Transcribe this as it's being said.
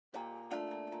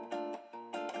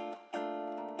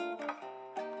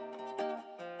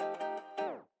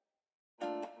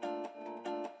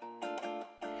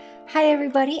Hi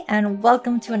everybody and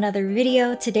welcome to another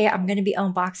video. Today I'm going to be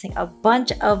unboxing a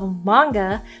bunch of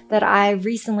manga that I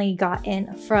recently got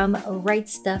in from Right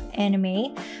Stuf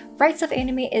Anime. Right Stuf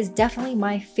Anime is definitely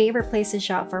my favorite place to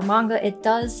shop for manga. It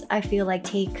does, I feel like,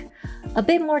 take a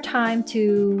bit more time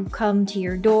to come to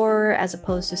your door as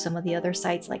opposed to some of the other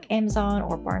sites like Amazon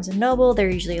or Barnes & Noble.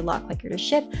 They're usually a lot quicker to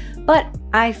ship, but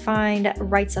I find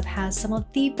Right Stuf has some of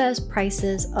the best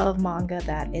prices of manga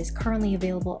that is currently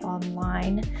available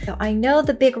online. So I know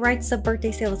the big Right Stuf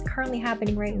birthday sale is currently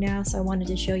happening right now, so I wanted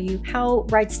to show you how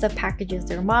Right Stuf packages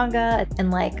their manga and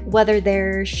like whether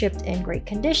they're shipped in great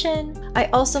condition. I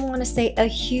also want to say a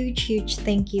huge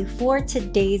thank you for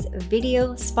today's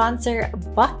video sponsor,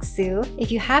 Bokksu.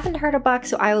 If you haven't heard of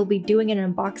Bokksu, I will be doing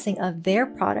an unboxing of their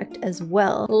product as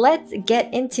well. Let's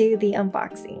get into the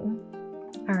unboxing.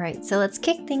 Alright, so let's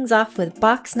kick things off with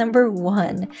box number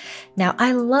 1. Now,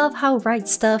 I love how Right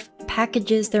Stuf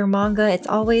packages their manga. It's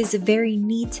always very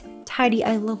neat, tidy.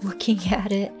 I love looking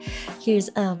at it. Here's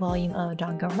a volume of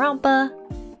Danganronpa.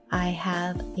 I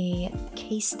have a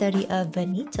case study of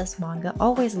Vanita's manga.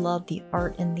 Always love the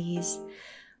art in these.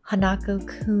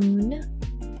 Hanako-kun.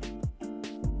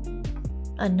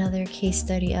 Another case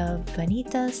study of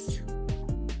Vanita's.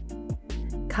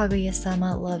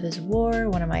 Kaguya-sama Love is War,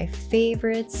 one of my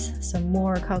favorites. Some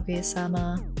more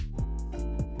Kaguya-sama.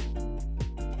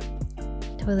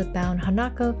 Toilet Bound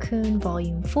Hanako-kun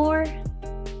Volume 4.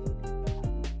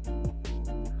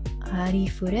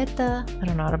 Arifureta, I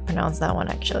don't know how to pronounce that one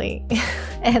actually.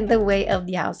 And The Way of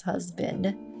the House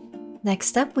Husband.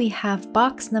 Next up we have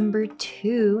box number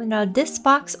 2. Now this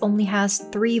box only has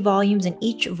 3 volumes and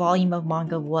each volume of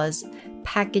manga was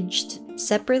packaged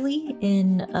separately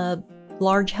in a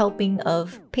large helping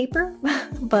of paper,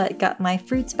 but got my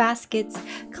fruits baskets,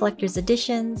 collector's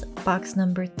editions, box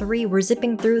number 3. We're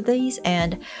zipping through these,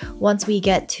 and once we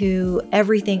get to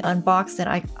everything unboxed,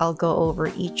 then I'll go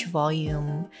over each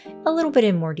volume a little bit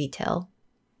in more detail.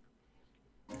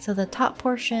 So the top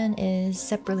portion is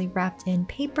separately wrapped in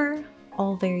paper,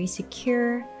 all very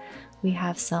secure. We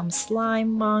have some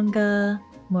slime manga,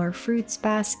 more fruits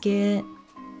basket.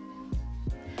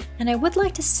 And I would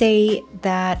like to say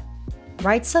that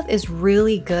Right Stuf is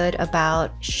really good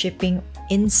about shipping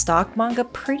in-stock manga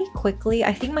pretty quickly.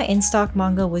 I think my in-stock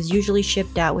manga was usually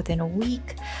shipped out within a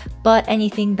week, but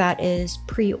anything that is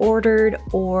pre-ordered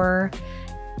or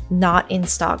not in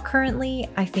stock currently,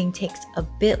 I think takes a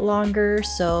bit longer.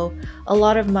 So a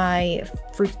lot of my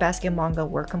fruits basket manga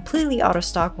were completely out of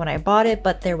stock when I bought it,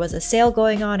 but there was a sale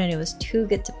going on and it was too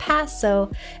good to pass.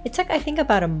 So it took, I think,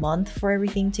 about a month for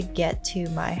everything to get to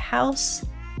my house.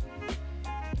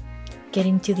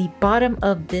 Getting to the bottom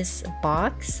of this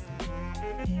box,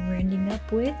 and we're ending up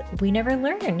with We Never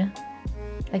Learn.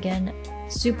 Again,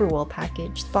 super well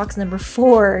packaged. Box number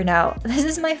 4. Now, this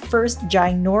is my first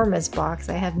ginormous box.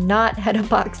 I have not had a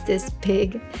box this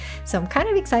big, so I'm kind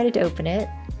of excited to open it.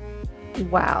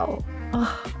 Wow.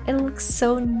 Oh, it looks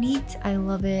so neat. I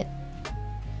love it.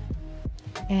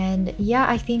 And yeah,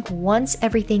 I think once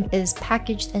everything is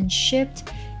packaged and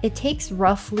shipped, it takes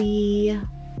roughly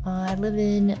I live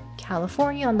in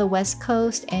California on the West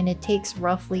Coast, and it takes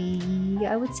roughly,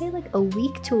 I would say, like a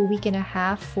week to a week and a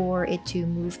half for it to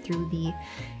move through the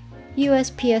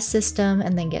USPS system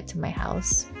and then get to my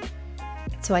house.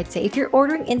 So I'd say if you're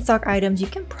ordering in-stock items, you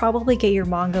can probably get your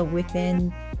manga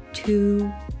within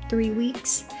 2-3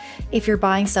 weeks. If you're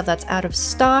buying stuff that's out of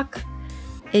stock,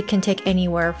 it can take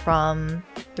anywhere from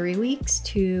 3 weeks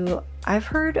to, I've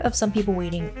heard of some people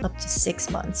waiting up to 6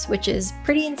 months, which is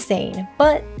pretty insane,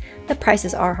 but the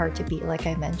prices are hard to beat, like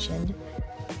I mentioned.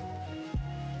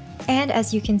 And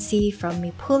as you can see from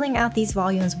me pulling out these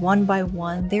volumes one by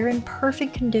one, they're in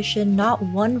perfect condition. Not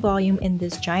one volume in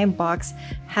this giant box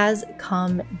has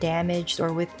come damaged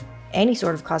or with any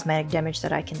sort of cosmetic damage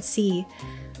that I can see.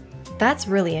 That's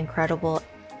really incredible.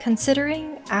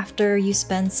 Considering after you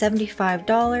spend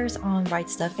 $75 on Right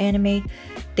Stuf Anime,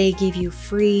 they give you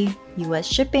free US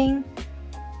shipping.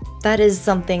 That is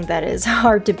something that is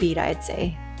hard to beat, I'd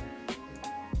say.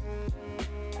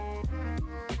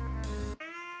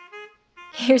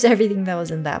 Here's everything that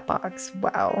was in that box.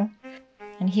 Wow.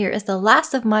 And here is the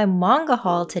last of my manga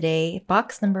haul today,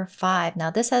 box number 5.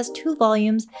 Now this has 2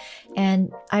 volumes,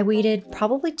 and I waited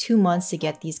probably 2 months to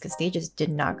get these because they just did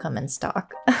not come in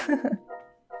stock.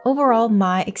 Overall,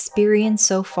 my experience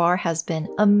so far has been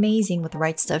amazing with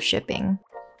Right Stuf shipping.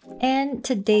 And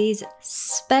today's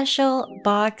special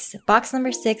box, box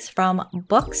number 6 from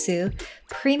Bokksu,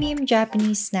 premium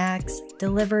Japanese snacks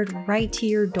delivered right to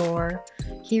your door.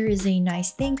 Here is a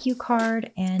nice thank you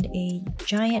card and a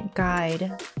giant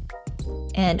guide.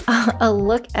 and a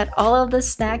look at all of the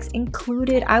snacks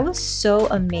included. I was so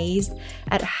amazed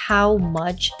at how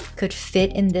much could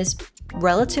fit in this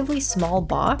relatively small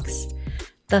box.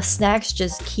 The snacks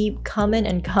just keep coming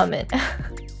and coming.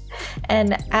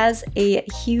 And as a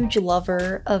huge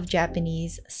lover of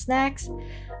Japanese snacks,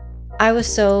 I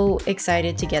was so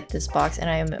excited to get this box, and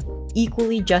I am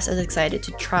equally just as excited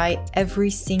to try every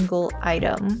single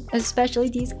item, especially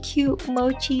these cute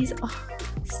mochis. Oh,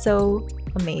 so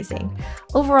amazing.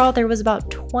 Overall, there was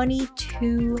about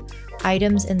 22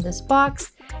 items in this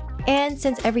box, and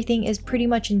since everything is pretty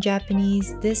much in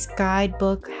Japanese, this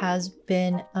guidebook has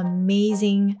been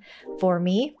amazing for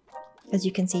me. As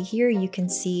you can see here, you can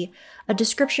see a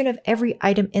description of every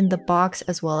item in the box,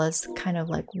 as well as kind of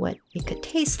like what it could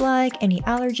taste like, any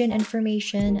allergen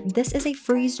information. This is a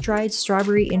freeze-dried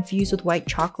strawberry infused with white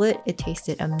chocolate. It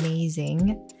tasted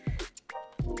amazing.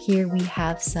 Here we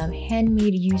have some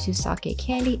handmade yuzu sake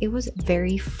candy. It was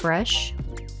very fresh.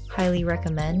 Highly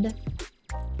recommend.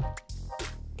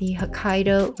 The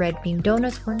Hokkaido red bean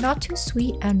donuts were not too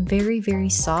sweet and very, very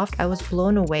soft. I was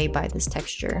blown away by this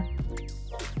texture.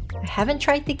 I haven't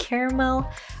tried the caramel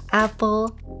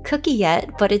apple cookie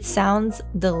yet, but it sounds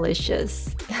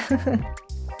delicious.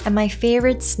 And my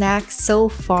favorite snack so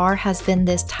far has been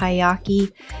this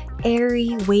taiyaki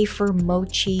airy wafer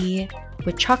mochi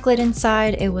with chocolate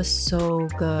inside. It was so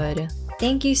good.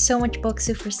 Thank you so much,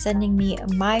 Bokksu, for sending me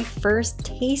my first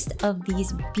taste of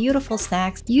these beautiful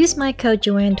snacks. Use my code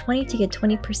JOANNE20 to get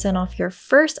 20% off your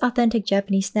first authentic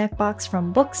Japanese snack box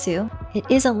from Bokksu. It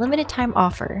is a limited time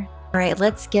offer. Alright,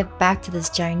 let's get back to this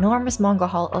ginormous manga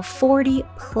haul of 40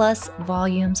 plus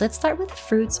volumes. Let's start with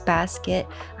Fruits Basket.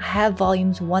 I have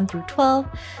volumes 1 through 12.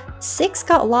 6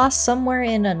 got lost somewhere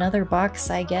in another box,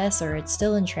 I guess, or it's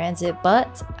still in transit,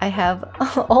 but I have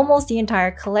almost the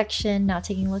entire collection. Now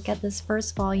taking a look at this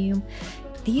first volume.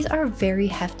 These are very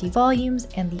hefty volumes,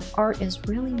 and the art is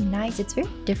really nice. It's very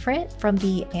different from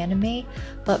the anime,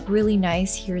 but really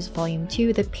nice. Here's volume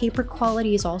 2. The paper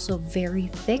quality is also very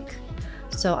thick,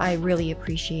 so I really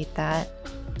appreciate that.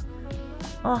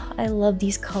 Oh, I love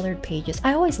these colored pages.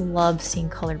 I always love seeing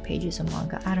colored pages in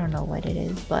manga. I don't know what it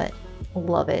is, but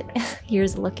love it.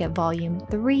 Here's a look at volume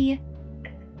 3.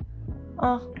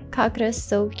 Oh, Kakura is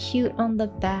so cute on the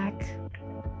back.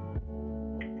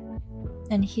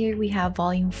 And here we have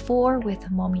volume 4 with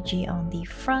Momiji on the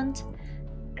front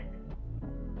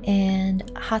and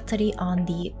Hatari on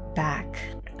the back.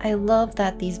 I love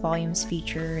that these volumes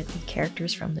feature the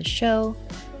characters from the show.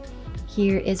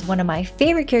 Here is one of my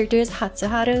favorite characters,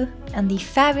 Hatsuharu, and the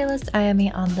fabulous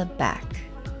Ayame on the back.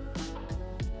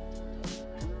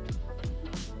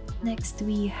 Next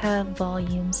we have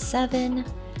volume 7.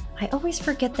 I always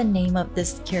forget the name of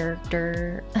this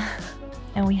character.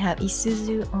 And we have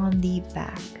Isuzu on the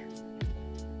back.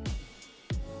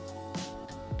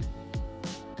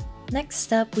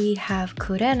 Next up we have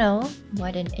Kureno,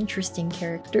 what an interesting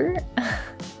character,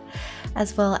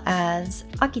 as well as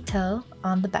Akito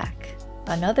on the back,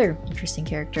 another interesting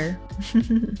character.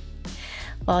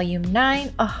 Volume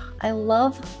 9, oh, I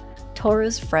love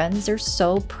Toru's friends, they're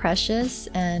so precious,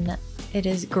 and it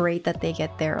is great that they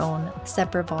get their own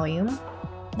separate volume.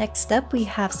 Next up we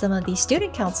have some of the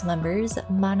student council members,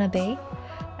 Manabe,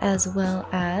 as well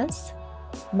as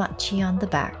Machi on the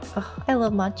back. Oh, I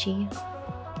love Machi.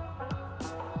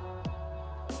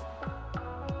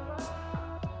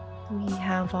 We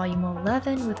have volume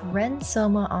 11 with Ren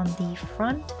Soma on the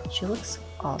front. She looks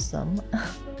awesome.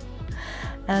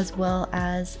 As well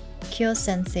as Kyo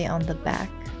Sensei on the back.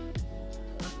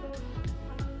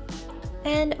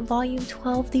 And volume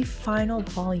 12, the final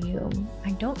volume.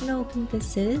 I don't know who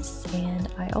this is, and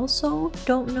I also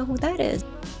don't know who that is.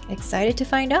 Excited to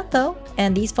find out though.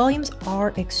 And these volumes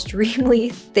are extremely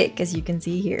thick, as you can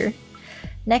see here.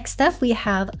 Next up, we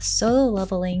have Solo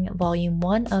Leveling Volume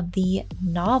 1 of the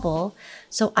novel.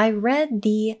 So I read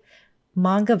the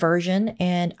manga version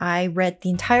and I read the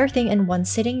entire thing in one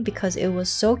sitting because it was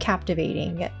so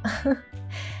captivating.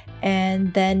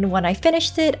 And then when I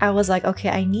finished it, I was like, okay,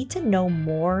 I need to know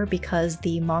more because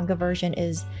the manga version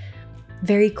is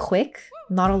very quick,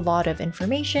 not a lot of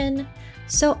information.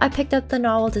 So I picked up the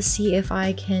novel to see if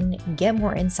I can get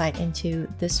more insight into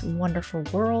this wonderful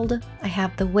world. I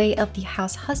have The Way of the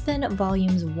House Husband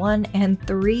volumes 1 and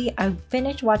 3. I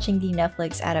finished watching the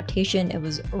Netflix adaptation. It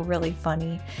was really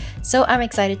funny. So I'm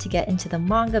excited to get into the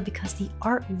manga because the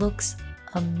art looks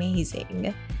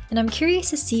amazing. And I'm curious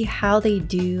to see how they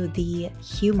do the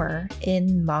humor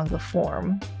in manga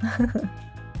form.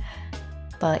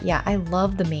 But yeah, I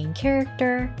love the main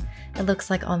character. It looks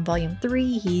like on volume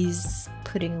 3, he's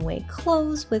putting away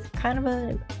clothes with kind of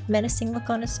a menacing look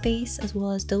on his face, as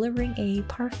well as delivering a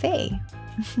parfait.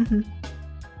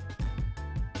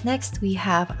 Next, we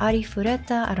have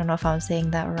Arifureta, I don't know if I'm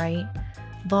saying that right,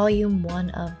 volume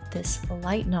 1 of this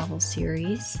light novel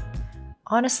series.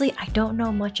 Honestly, I don't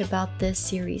know much about this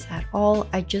series at all.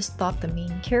 I just thought the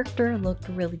main character looked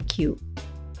really cute.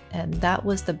 And that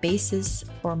was the basis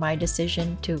for my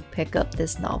decision to pick up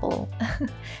this novel.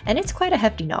 And it's quite a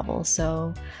hefty novel,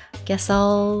 so guess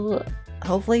I'll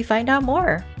hopefully find out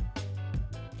more.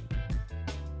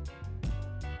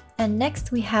 And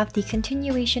next we have the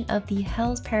continuation of the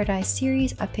Hell's Paradise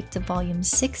series. I picked up volumes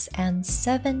 6 and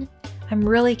 7. I'm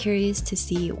really curious to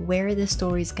see where the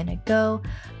story is gonna go.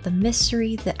 The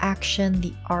mystery, the action,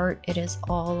 the art, it is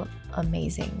all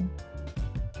amazing.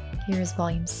 Here's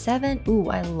volume 7. Ooh,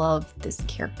 I love this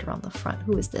character on the front.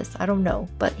 Who is this? I don't know,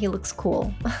 but he looks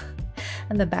cool.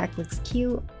 And the back looks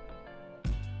cute.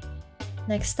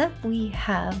 Next up, we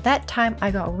have That Time I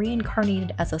Got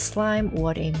Reincarnated as a Slime.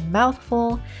 What a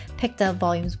mouthful. Picked up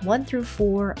volumes 1 through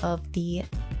 4 of the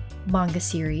manga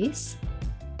series.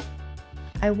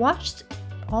 I watched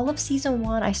all of season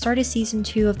 1. I started season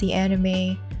 2 of the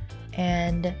anime,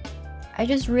 and I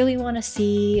just really want to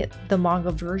see the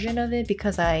manga version of it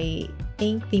because I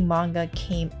think the manga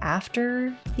came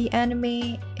after the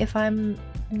anime, if I'm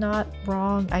not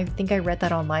wrong. I think I read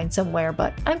that online somewhere,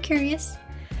 but I'm curious.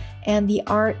 And the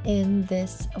art in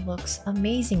this looks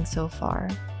amazing so far.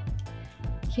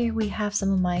 Here we have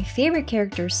some of my favorite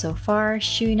characters so far,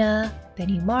 Shuna,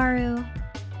 Benimaru,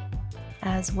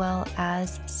 as well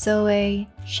as Soe,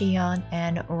 Shion,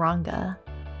 and Ranga.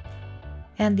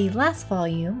 And the last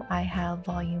volume, I have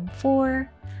volume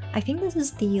 4. I think this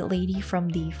is the lady from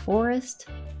the forest.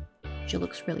 She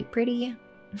looks really pretty.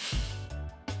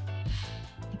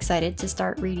 Excited to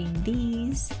start reading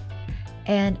these.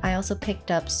 And I also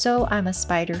picked up So I'm a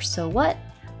Spider, So What?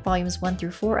 Volumes 1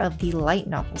 through 4 of the light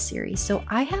novel series. So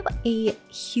I have a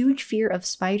huge fear of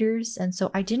spiders, and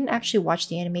so I didn't actually watch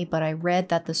the anime, but I read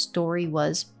that the story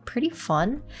was pretty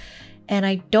fun. And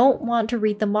I don't want to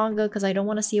read the manga because I don't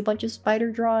want to see a bunch of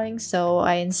spider drawings, so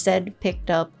I instead picked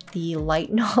up the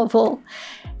light novel,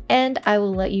 and I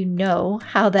will let you know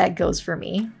how that goes for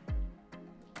me.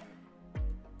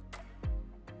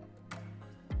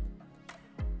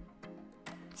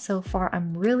 So far,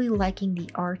 I'm really liking the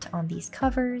art on these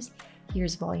covers.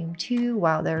 Here's volume 2.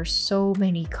 Wow, there are so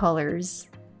many colors.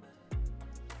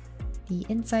 The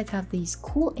insides have these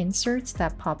cool inserts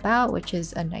that pop out, which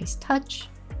is a nice touch.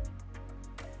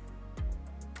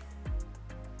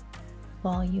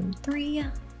 Volume 3.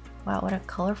 Wow, what a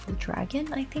colorful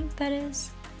dragon I think that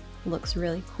is. Looks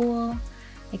really cool.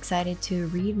 Excited to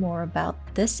read more about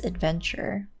this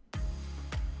adventure.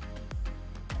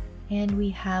 And we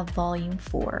have volume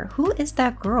 4. Who is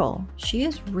that girl? She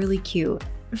is really cute.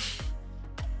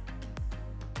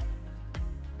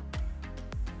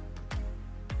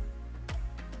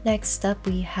 Next up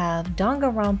we have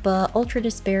Danganronpa Ultra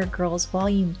Despair Girls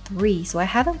Volume 3. So I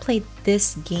haven't played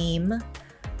this game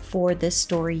for this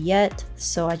story yet,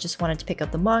 so I just wanted to pick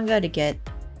up the manga to get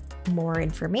more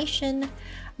information. I'm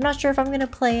not sure if I'm gonna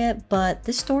play it, but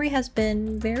this story has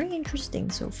been very interesting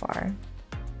so far.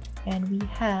 And we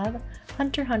have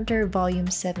Hunter x Hunter Volume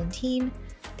 17,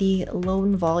 the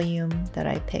lone volume that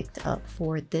I picked up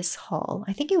for this haul.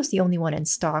 I think it was the only one in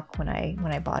stock when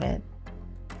I bought it.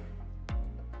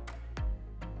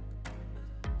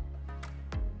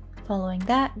 Following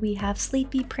that, we have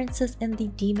Sleepy Princess in the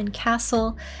Demon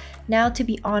Castle. Now, to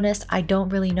be honest, I don't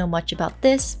really know much about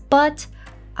this, but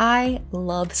I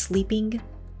love sleeping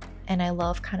and I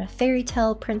love kind of fairy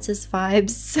tale princess vibes,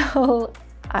 so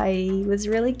I was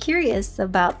really curious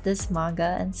about this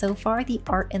manga, and so far the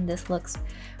art in this looks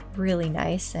really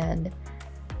nice, and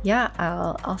yeah,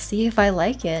 I'll see if I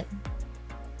like it.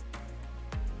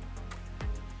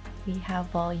 We have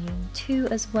volume 2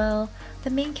 as well. The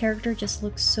main character just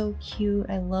looks so cute.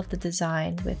 I love the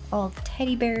design with all the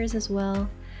teddy bears as well.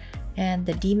 And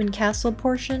the Demon Castle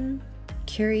portion,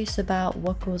 curious about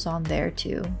what goes on there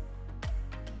too.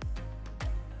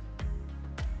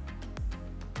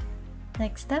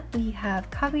 Next up, we have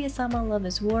Kaguya-sama Love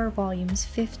is War volumes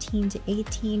 15 to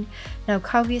 18. Now,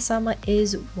 Kaguya-sama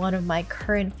is one of my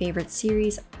current favorite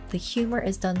series. The humor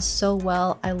is done so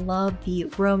well. I love the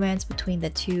romance between the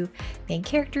two main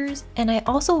characters, and I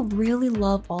also really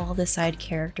love all the side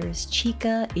characters.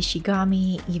 Chika,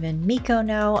 Ishigami, even Miko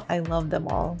now. I love them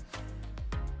all.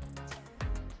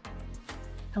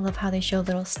 I love how they show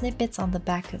little snippets on the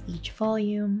back of each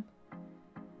volume.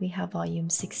 We have volume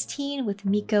 16 with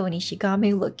Miko and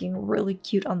Ishigami looking really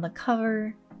cute on the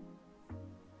cover.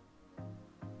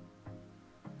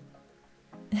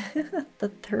 The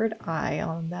third eye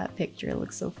on that picture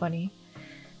looks so funny.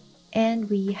 And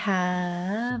we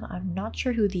have... I'm not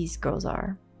sure who these girls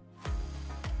are,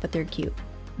 but they're cute.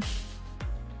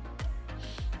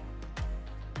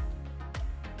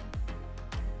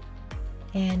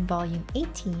 And volume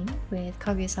 18 with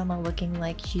Kaguya-sama looking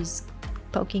like she's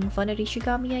poking fun at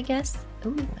Ishigami, I guess.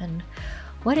 Ooh, and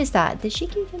what is that? Did she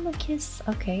give him a kiss?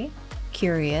 Okay,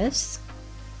 curious.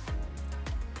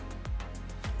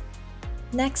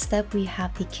 Next up, we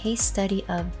have the case study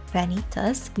of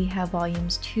Vanitas. We have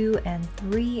volumes 2 and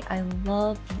 3. I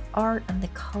love the art and the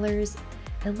colors.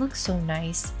 It looks so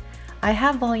nice. I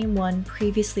have volume 1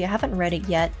 previously. I haven't read it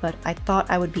yet, but I thought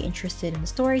I would be interested in the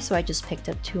story, so I just picked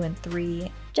up 2 and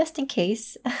 3 just in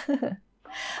case.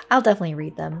 I'll definitely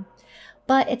read them.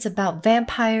 But it's about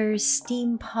vampires,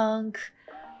 steampunk.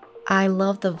 I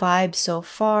love the vibe so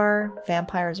far.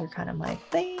 Vampires are kind of my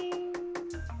thing.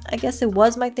 I guess it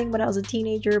was my thing when I was a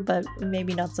teenager, but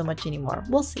maybe not so much anymore.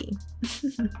 We'll see.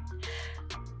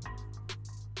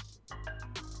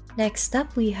 Next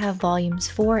up, we have volumes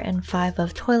 4 and 5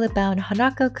 of Toilet Bound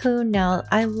Hanako-kun. Now,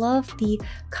 I love the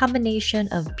combination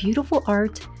of beautiful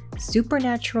art,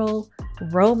 supernatural,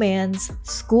 romance,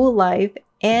 school life,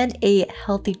 and a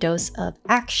healthy dose of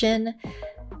action.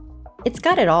 It's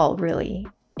got it all, really.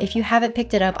 If you haven't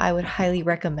picked it up, I would highly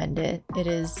recommend it. It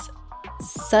is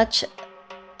such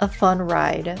a fun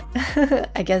ride.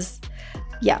 I guess,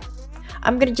 yeah,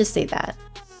 I'm gonna just say that.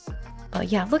 But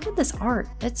yeah, look at this art.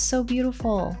 It's so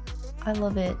beautiful. I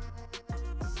love it.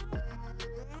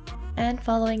 And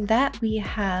following that, we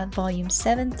have volume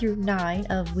 7 through 9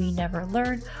 of We Never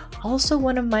Learn. Also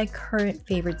one of my current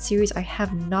favorite series. I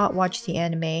have not watched the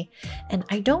anime, and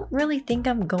I don't really think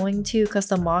I'm going to, because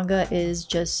the manga is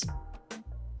just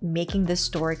making this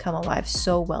story come alive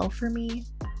so well for me.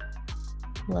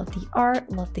 Love the art,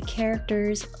 love the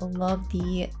characters, love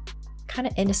the kind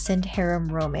of innocent harem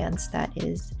romance that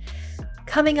is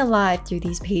coming alive through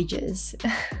these pages.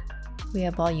 We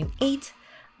have volume 8,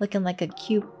 looking like a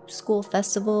cute school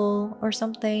festival or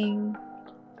something.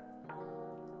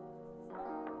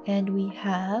 And we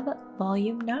have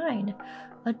volume 9,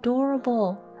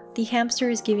 adorable. The hamster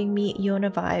is giving me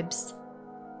Yona vibes.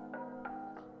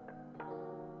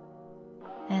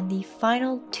 And the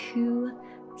final 2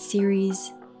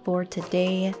 series for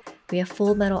today, we have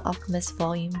Full Metal Alchemist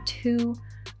volume 2.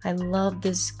 I love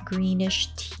this greenish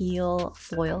teal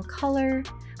foil color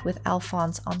with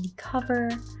Alphonse on the cover.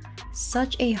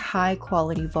 Such a high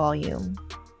quality volume.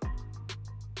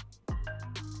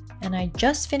 And I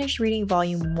just finished reading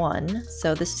volume 1,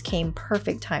 so this came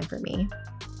perfect time for me.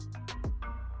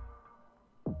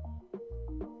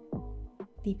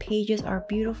 The pages are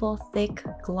beautiful, thick,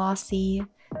 glossy,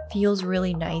 feels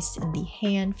really nice in the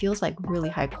hand, feels like really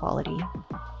high quality.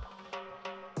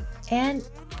 And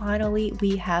finally,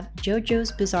 we have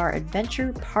JoJo's Bizarre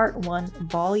Adventure Part 1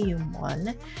 Volume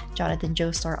 1, Jonathan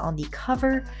Joestar on the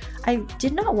cover. I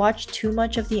did not watch too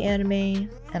much of the anime,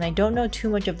 and I don't know too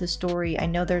much of the story. I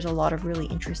know there's a lot of really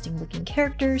interesting looking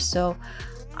characters, so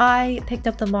I picked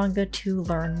up the manga to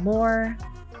learn more.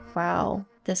 Wow,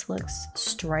 this looks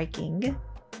striking.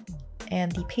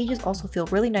 And the pages also feel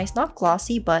really nice, not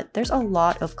glossy, but there's a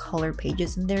lot of color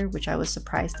pages in there, which I was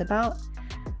surprised about.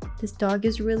 This dog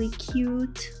is really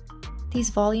cute. These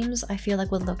volumes I feel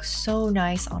like would look so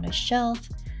nice on a shelf,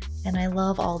 and I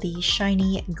love all the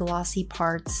shiny, glossy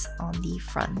parts on the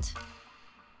front.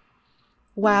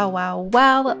 Wow, wow,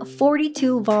 wow,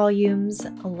 42 volumes,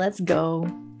 let's go.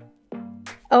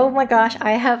 Oh my gosh,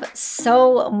 I have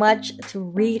so much to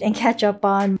read and catch up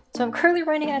on. So I'm currently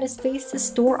running out of space to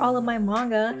store all of my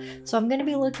manga, so I'm going to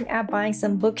be looking at buying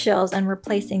some bookshelves and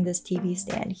replacing this TV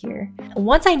stand here.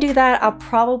 Once I do that, I'll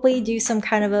probably do some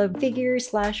kind of a figure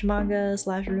slash manga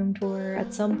slash room tour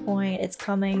at some point. It's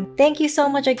coming. Thank you so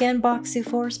much again, Bokksu,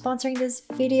 for sponsoring this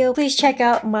video. Please check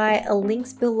out my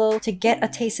links below to get a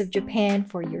taste of Japan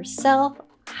for yourself.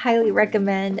 Highly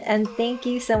recommend, and thank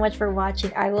you so much for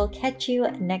watching. I will catch you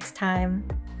next time.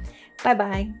 Bye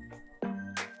bye.